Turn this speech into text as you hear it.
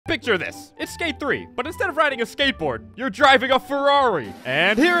Picture this. It's Skate 3, but instead of riding a skateboard, you're driving a Ferrari.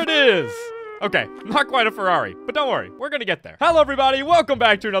 And here it is. Okay, not quite a Ferrari, but don't worry, we're gonna get there. Hello everybody, welcome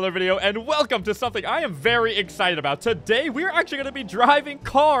back to another video, and welcome to something I am very excited about. Today, we're actually gonna be driving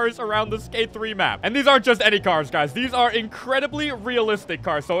cars around the Skate 3 map. And these aren't just any cars, guys. These are incredibly realistic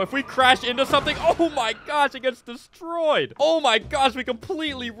cars. So if we crash into something, oh my gosh, it gets destroyed. Oh my gosh, we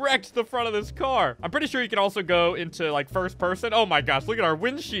completely wrecked the front of this car. I'm pretty sure you can also go into, like, first person. Oh my gosh, look at our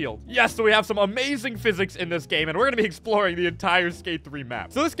windshield. Yes, so we have some amazing physics in this game, and we're gonna be exploring the entire Skate 3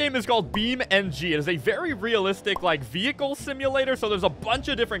 map. So this game is called BeamNG. It is a very realistic, like, vehicle simulator, so there's a bunch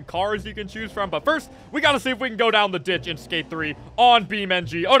of different cars you can choose from. But first, we gotta see if we can go down the ditch in Skate 3 on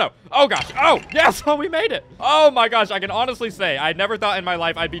BeamNG. Oh, no. Oh, gosh. Oh, yes. Oh, we made it. Oh, my gosh. I can honestly say I never thought in my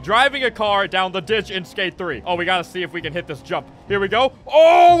life I'd be driving a car down the ditch in Skate 3. Oh, we gotta see if we can hit this jump. Here we go.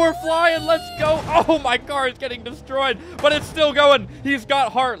 Oh, we're flying. Let's go. Oh, my car is getting destroyed, but it's still going. He's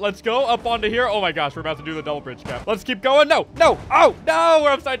got heart. Let's go up onto here. Oh, my gosh. We're about to do the double bridge gap. Let's keep going. No, no. Oh, no.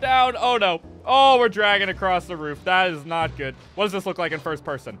 We're upside down. Oh, no. Oh, we're dragging across the roof. That is not good. What does this look like in first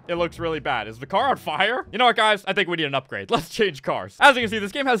person? It looks really bad. Is the car on fire? You know what, guys? I think we need an upgrade. Let's change cars. As you can see,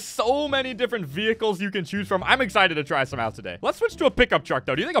 this game has so many different vehicles you can choose from. I'm excited to try some out today. Let's switch to a pickup truck,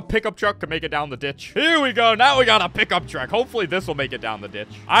 though. Do you think a pickup truck can make it down the ditch? Here we go. Now we got a pickup truck. Hopefully this will make it down the ditch.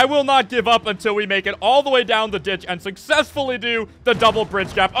 I will not give up until we make it all the way down the ditch and successfully do the double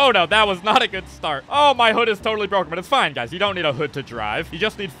bridge gap. Oh, no. That was not a good start. Oh, my hood is totally broken, but it's fine, guys. You don't need a hood to drive. You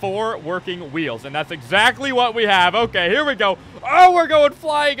just need 4 working wheels, and that's exactly what we have. Okay, here we go. Oh, we're going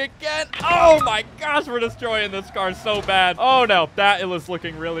flying again. Oh my gosh, we're destroying this car so bad. Oh no, that was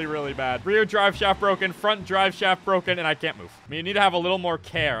looking really, really bad. Rear drive shaft broken, front drive shaft broken, and I can't move. I mean, you need to have a little more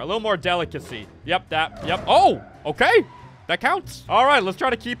care, a little more delicacy. Yep, that, yep. Oh, okay. That counts. All right, let's try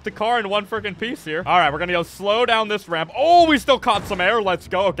to keep the car in one freaking piece here. All right, we're gonna go slow down this ramp. Oh, we still caught some air. Let's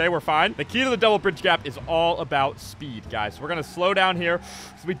go. Okay, we're fine. The key to the double bridge gap is all about speed, guys. We're gonna slow down here,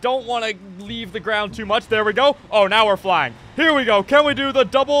 so we don't want to leave the ground too much. There we go. Oh, now we're flying. Here we go. Can we do the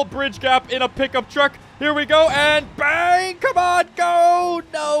double bridge gap in a pickup truck? Here we go, and bang! Come on, go!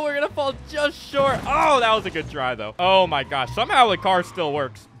 No, we're gonna fall just short. Oh, that was a good try, though. Oh my gosh, somehow the car still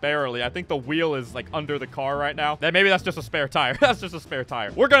works. Barely. I think the wheel is, like, under the car right now. Then maybe that's just a spare tire. That's just a spare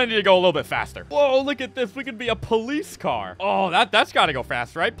tire. We're gonna need to go a little bit faster. Whoa, look at this. We could be a police car. Oh, that's gotta go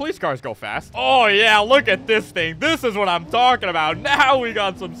fast, right? Police cars go fast. Oh, yeah, look at this thing. This is what I'm talking about. Now we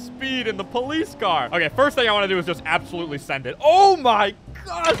got some speed in the police car. Okay, first thing I want to do is just absolutely send it. Oh, my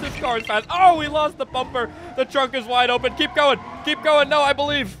gosh, this car is fast. Oh, we lost the bumper. The trunk is wide open. Keep going. Keep going. No, I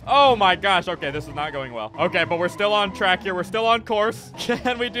believe. Oh, my gosh. Okay, this is not going well. Okay, but we're still on track here. We're still on course.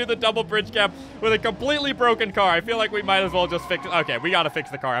 Can we do the double bridge gap with a completely broken car? I feel like we might as well just fix it. Okay, we got to fix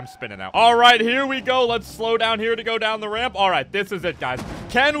the car. I'm spinning out. All right, here we go. Let's slow down here to go down the ramp. All right, this is it, guys.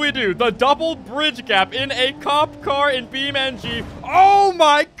 Can we do the double bridge gap in a cop car in BeamNG? Oh,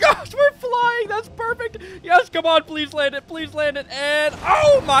 my gosh. We're flying. That's perfect. Yes, come on. Please land it. Please land it. And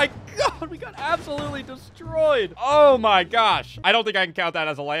oh, my God. We got absolutely destroyed. Oh, my gosh. I don't think I can count that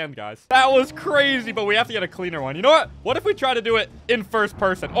as a land, guys. That was crazy, but we have to get a cleaner one. You know what? What if we try to do it in first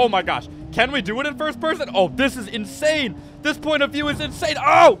person? Oh my gosh. Can we do it in first person? Oh, this is insane. This point of view is insane.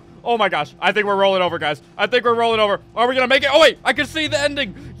 Oh! Oh my gosh. I think we're rolling over, guys. I think we're rolling over. Are we gonna make it? Oh, wait. I can see the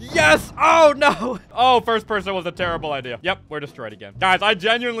ending. Yes. Oh, no. Oh, first person was a terrible idea. Yep, we're destroyed again. Guys, I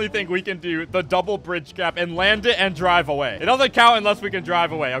genuinely think we can do the double bridge gap and land it and drive away. It doesn't count unless we can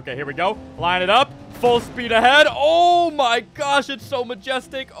drive away. Okay, here we go. Line it up. Full speed ahead. Oh my gosh, it's so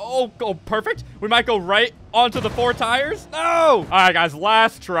majestic. Oh, perfect. We might go right onto the 4 tires. No. All right, guys,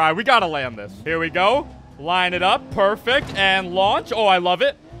 last try. We gotta land this. Here we go. Line it up. Perfect. And launch. Oh, I love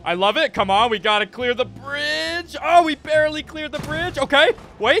it. I love it. Come on, we gotta clear the bridge. Oh, we barely cleared the bridge. Okay,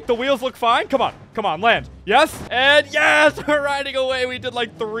 wait, the wheels look fine. Come on, come on, land. Yes, and yes, we're riding away. We did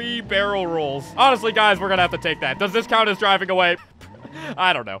like 3 barrel rolls. Honestly, guys, we're gonna have to take that. Does this count as driving away?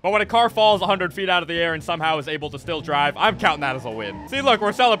 I don't know. But when a car falls 100 feet out of the air and somehow is able to still drive, I'm counting that as a win. See, look,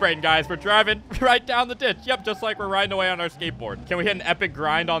 we're celebrating, guys. We're driving right down the ditch. Yep, just like we're riding away on our skateboard. Can we hit an epic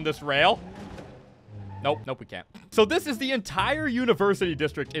grind on this rail? Nope, nope, we can't. So this is the entire university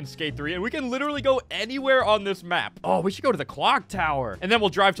district in Skate 3, and we can literally go anywhere on this map. Oh, we should go to the clock tower, and then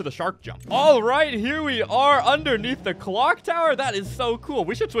we'll drive to the shark jump. All right, here we are underneath the clock tower. That is so cool.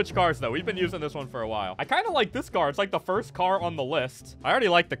 We should switch cars, though. We've been using this one for a while. I kind of like this car. It's like the first car on the list. I already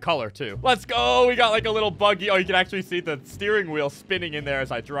like the color, too. Let's go. We got like a little buggy. Oh, you can actually see the steering wheel spinning in there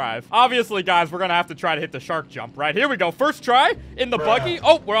as I drive. Obviously, guys, we're going to have to try to hit the shark jump, right? Here we go. First try in the buggy.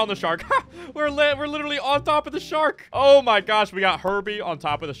 Oh, we're on the shark. We're literally on top of the shark. shark. Oh my gosh, we got Herbie on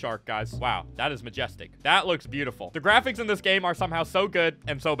top of the shark, guys. Wow, that is majestic. That looks beautiful. The graphics in this game are somehow so good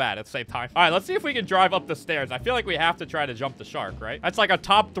and so bad at the same time. All right, let's see if we can drive up the stairs. I feel like we have to try to jump the shark, right? That's like a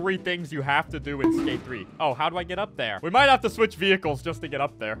top 3 things you have to do in Skate 3. Oh, how do I get up there? We might have to switch vehicles just to get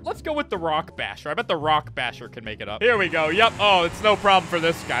up there. Let's go with the Rock Basher. I bet the Rock Basher can make it up. Here we go. Yep. Oh, it's no problem for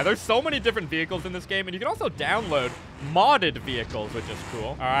this guy. There's so many different vehicles in this game, and you can also download modded vehicles, which is cool.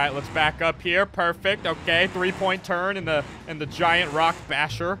 All right, let's back up here. Perfect. Okay, 3-point turn in the giant Rock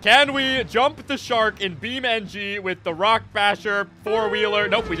Basher. Can we jump the shark in Beam NG with the Rock Basher 4-wheeler?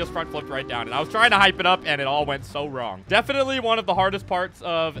 Nope, we just front flipped right down it. I was trying to hype it up, and it all went so wrong. Definitely one of the hardest parts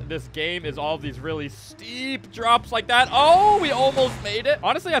of this game is all of these really steep drops like that. Oh, we almost made it.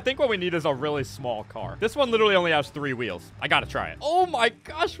 Honestly, I think what we need is a really small car. This one literally only has 3 wheels. I gotta try it. Oh my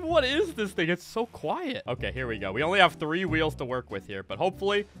gosh, what is this thing? It's so quiet. Okay, here we go. We only have 3 wheels to work with here, but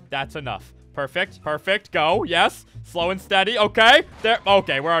hopefully that's enough. Perfect. Perfect. Go. Yes. Slow and steady. Okay. There.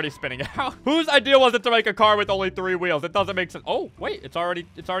 Okay. We're already spinning out. Whose idea was it to make a car with only 3 wheels? It doesn't make sense. Oh, wait. It's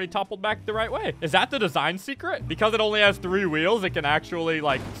already toppled back the right way. Is that the design secret? Because it only has 3 wheels, it can actually,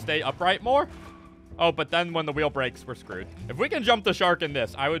 like, stay upright more? Oh, but then when the wheel breaks, we're screwed. If we can jump the shark in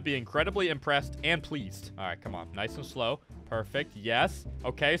this, I would be incredibly impressed and pleased. All right, come on. Nice and slow. Perfect. Yes.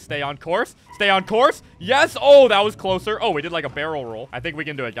 Okay, stay on course. Stay on course. Yes. Oh, that was closer. Oh, we did like a barrel roll. I think we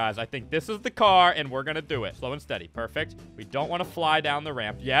can do it, guys. I think this is the car, and we're gonna do it. Slow and steady. Perfect. We don't want to fly down the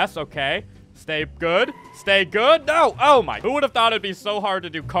ramp. Yes. Okay. Stay good. Stay good. No. Oh, my. Who would have thought it'd be so hard to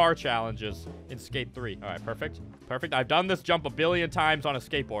do car challenges in Skate 3? All right, perfect. Perfect. I've done this jump a billion times on a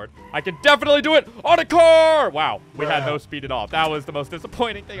skateboard. I can definitely do it on a car. Wow. We had no speed at all. That was the most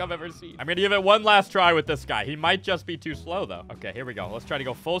disappointing thing I've ever seen. I'm going to give it one last try with this guy. He might just be too slow, though. Okay, here we go. Let's try to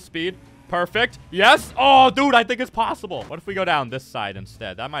go full speed. Perfect. Yes. Oh, dude, I think it's possible. What if we go down this side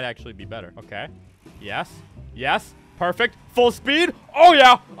instead? That might actually be better. Okay. Yes. Yes. Perfect. Full speed. Oh,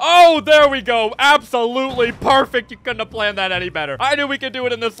 yeah. Oh, there we go. Absolutely perfect. You couldn't have planned that any better. I knew we could do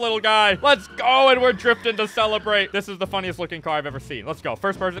it in this little guy. Let's go, and we're drifting to celebrate. This is the funniest looking car I've ever seen. Let's go.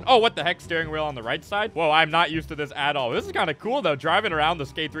 First person. Oh, what the heck? Steering wheel on the right side? Whoa, I'm not used to this at all. This is kind of cool, though. Driving around the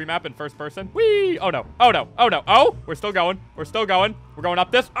Skate 3 map in first person. Whee! Oh, no. Oh, no. Oh, no. Oh, we're still going. We're still going. We're going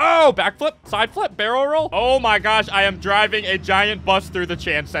up this. Oh, backflip, side flip, barrel roll. Oh, my gosh. I am driving a giant bus through the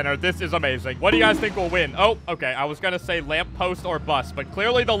Chance Center. This is amazing. What do you guys think will win? Oh, okay. I was going to say lamppost or bus, but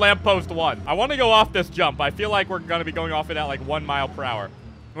clearly the lamppost won. I want to go off this jump. I feel like we're going to be going off it at like 1 mile per hour.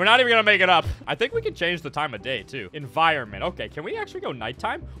 We're not even going to make it up. I think we can change the time of day, too. Environment. Okay, can we actually go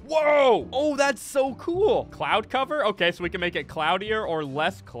nighttime? Whoa! Oh, that's so cool. Cloud cover? Okay, so we can make it cloudier or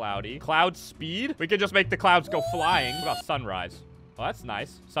less cloudy. Cloud speed? We can just make the clouds go flying. What about sunrise? Oh, that's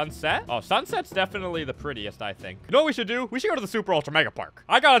nice. Sunset? Oh, sunset's definitely the prettiest, I think. You know what we should do? We should go to the Super Ultra Mega Park.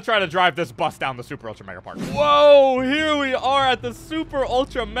 I gotta try to drive this bus down the Super Ultra Mega Park. Whoa, here we are at the Super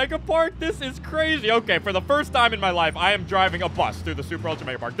Ultra Mega Park. This is crazy. Okay, for the first time in my life, I am driving a bus through the Super Ultra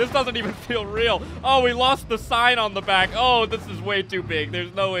Mega Park. This doesn't even feel real. Oh, we lost the sign on the back. Oh, this is way too big.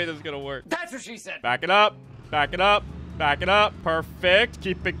 There's no way this is gonna work. That's what she said. Back it up. Back it up. Back it up. Perfect.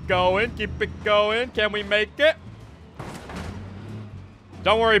 Keep it going. Keep it going. Can we make it?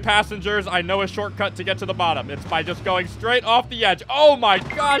 Don't worry, passengers. I know a shortcut to get to the bottom. It's by just going straight off the edge. Oh, my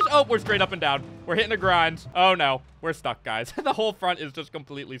gosh. Oh, we're straight up and down. We're hitting a grind. Oh, no. We're stuck, guys. The whole front is just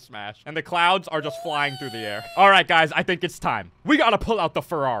completely smashed. And the clouds are just flying through the air. All right, guys. I think it's time. We gotta pull out the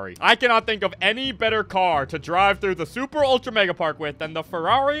Ferrari. I cannot think of any better car to drive through the Super Ultra Mega Park with than the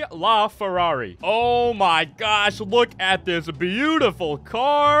Ferrari LaFerrari. Oh, my gosh. Look at this beautiful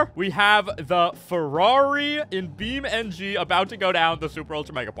car. We have the Ferrari in Beam NG about to go down the Super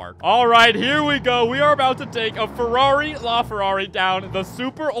Ultra Mega Park. All right, here we go. We are about to take a Ferrari LaFerrari down the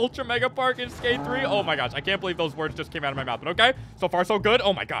Super Ultra Mega Park in Skate 3. Oh, my gosh. I can't believe those words just came out of my mouth, but okay. So far, so good.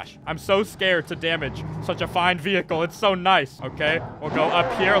 Oh my gosh. I'm so scared to damage such a fine vehicle. It's so nice. Okay, we'll go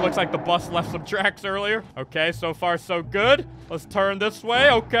up here. Looks like the bus left some tracks earlier. Okay, so far, so good. Let's turn this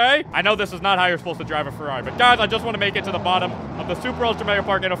way. Okay. I know this is not how you're supposed to drive a Ferrari, but guys, I just want to make it to the bottom of the Super Ultra Mega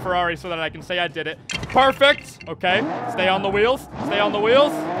Park in a Ferrari so that I can say I did it. Perfect. Okay, stay on the wheels. Stay on the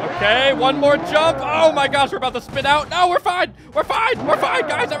wheels. Okay, one more jump. Oh my gosh, we're about to spin out. No, we're fine. We're fine. We're fine,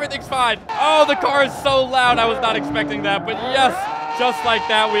 guys. Everything's fine. Oh, the car is so loud. I was not expecting that, but yes, just like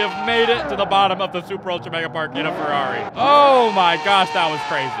that, we have made it to the bottom of the Super Ultra Mega Park in a Ferrari. Oh my gosh, that was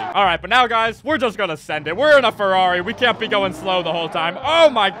crazy. All right, but now, guys, we're just gonna send it. We're in a Ferrari. We can't be going slow the whole time. Oh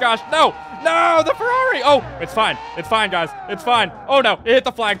my gosh, no. No, the Ferrari. Oh, it's fine. It's fine, guys. It's fine. Oh, no. It hit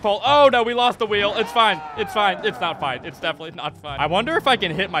the flagpole. Oh, no. We lost the wheel. It's fine. It's fine. It's not fine. It's definitely not fine. I wonder if I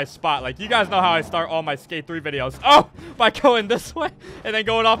can hit my spot. Like, you guys know how I start all my Skate 3 videos. Oh, by going this way and then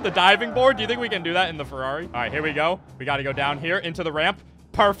going off the diving board. Do you think we can do that in the Ferrari? All right, here we go. We got to go down here into the ramp.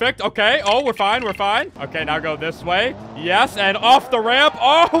 Perfect. Okay. Oh, we're fine. We're fine. Okay, now go this way. Yes, and off the ramp.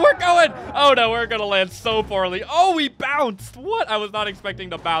 Oh, we're going. Oh, no, we're going to land so poorly. Oh, we bounced. What? I was not expecting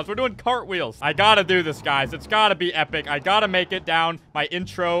to bounce. We're doing cartwheels. I got to do this, guys. It's got to be epic. I got to make it down my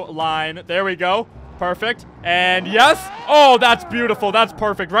intro line. There we go. Perfect. And yes. Oh, that's beautiful. That's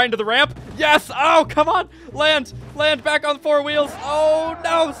perfect. Right into the ramp. Yes. Oh, come on. Land. Land back on 4 wheels. Oh,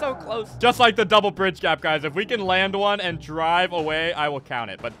 no. So close. Just like the double bridge gap, guys. If we can land one and drive away, I will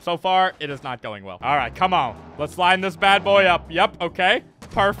count it. But so far, it is not going well. All right. Come on. Let's line this bad boy up. Yep. Okay.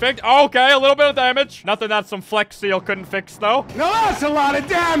 Perfect. Okay, a little bit of damage. Nothing that some Flex Seal couldn't fix, though. No, that's a lot of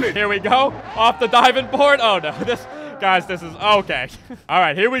damage. Here we go. Off the diving board. Oh, no. Guys, this is okay. All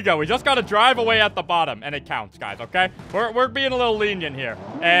right, here we go. We just got to drive away at the bottom, and it counts, guys, okay? We're being a little lenient here.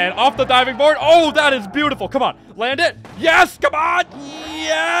 And off the diving board. Oh, that is beautiful. Come on. Land it. Yes. Come on.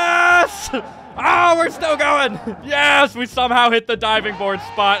 Yes. Oh, we're still going. Yes, we somehow hit the diving board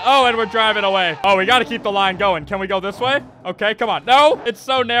spot. Oh, and we're driving away. Oh, we got to keep the line going. Can we go this way? Okay, come on. No, it's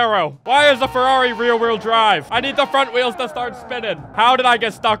so narrow. Why is the Ferrari rear-wheel drive? I need the front wheels to start spinning. How did I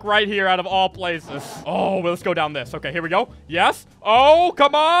get stuck right here out of all places? Oh, well, let's go down this. Okay, here we go. Yes. Oh,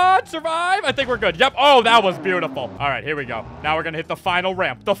 come on. Survive. I think we're good. Yep. Oh, that was beautiful. All right, here we go. Now we're going to hit the final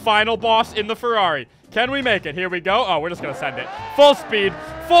ramp. The final boss in the Ferrari. Can we make it? Here we go. Oh, we're just going to send it. Full speed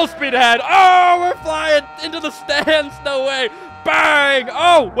ahead. Oh, we're flying into the stands. No way. Bang.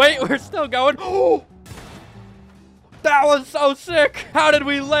 Oh, wait, we're still going. Oh, that was so sick. How did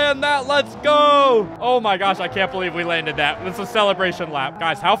we land that? Let's go. Oh my gosh, I can't believe we landed that. It's a celebration lap.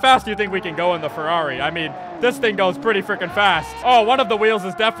 Guys, how fast do you think we can go in the Ferrari? I mean, this thing goes pretty freaking fast. Oh, one of the wheels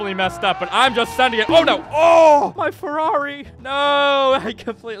is definitely messed up, but I'm just sending it. Oh, no. Oh, my Ferrari. No, I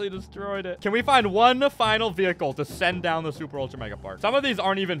completely destroyed it. Can we find one final vehicle to send down the Super Ultra Mega Park? Some of these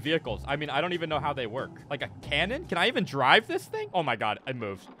aren't even vehicles. I mean, I don't even know how they work. Like a cannon? Can I even drive this thing? Oh my God, it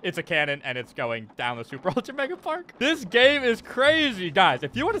moves. It's a cannon and it's going down the Super Ultra Mega Park. This game is crazy, guys.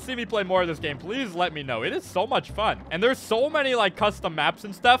 If you want to see me play more of this game, please let me know. It is so much fun. And there's so many like custom maps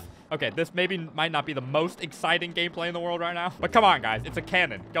and stuff. Okay, this might not be the most exciting gameplay in the world right now. But come on, guys. It's a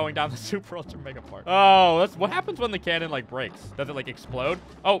cannon going down the Super Ultra Mega Park. Oh, what happens when the cannon, like, breaks? Does it, like, explode?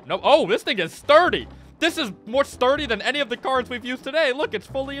 Oh, no. Oh, this thing is sturdy. This is more sturdy than any of the cars we've used today. Look, it's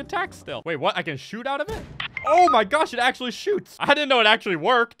fully intact still. Wait, what? I can shoot out of it? Oh my gosh, it actually shoots. I didn't know it actually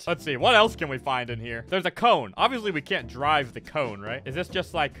worked. Let's see, what else can we find in here? There's a cone. Obviously, we can't drive the cone, right? Is this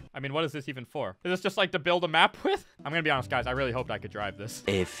just like, I mean, what is this even for? Is this just like to build a map with? I'm gonna be honest, guys, I really hoped I could drive this.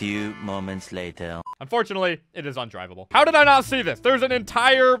 A few moments later. Unfortunately, it is undrivable. How did I not see this? There's an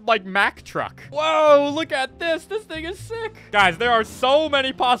entire, like, Mack truck. Whoa, look at this. This thing is sick. Guys, there are so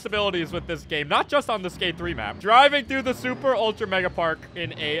many possibilities with this game, not just on the Skate 3 map. Driving through the Super Ultra Mega Park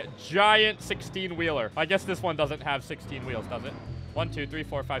in a giant 16-wheeler. I guess this one doesn't have 16 wheels, does it? 1, 2, 3,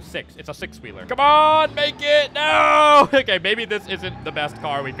 4, 5, 6. It's a 6-wheeler. Come on, make it. No. Okay, maybe this isn't the best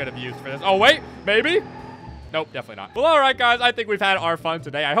car we could have used for this. Oh, wait, maybe? Nope, definitely not. Well, all right, guys. I think we've had our fun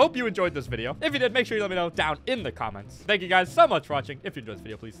today. I hope you enjoyed this video. If you did, make sure you let me know down in the comments. Thank you guys so much for watching. If you enjoyed this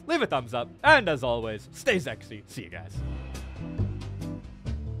video, please leave a thumbs up. And as always, stay Zexy. See you guys.